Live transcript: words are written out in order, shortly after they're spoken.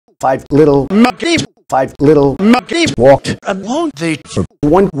Five little monkeys. Five little monkeys walked along the for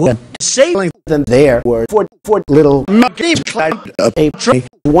one went sailing. Then there were four little monkeys climbed up a tree.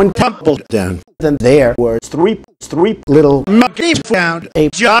 One tumbled down. Then there were three little monkeys found a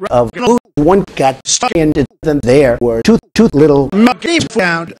jar of glue. One got stuck in it. Then there were two little monkeys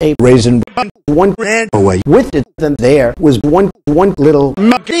found a raisin bun. One ran away with it. Then there was one little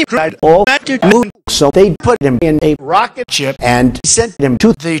monkey tried all that to moon. So they put him in a rocket ship and sent him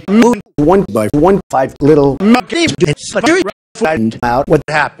to the moon. One by one, five little monkeys find out what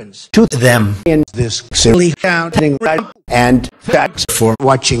happens to them in this silly counting right. And thanks for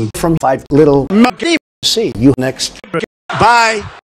watching from Five Little Monkeys. See you next. Bye.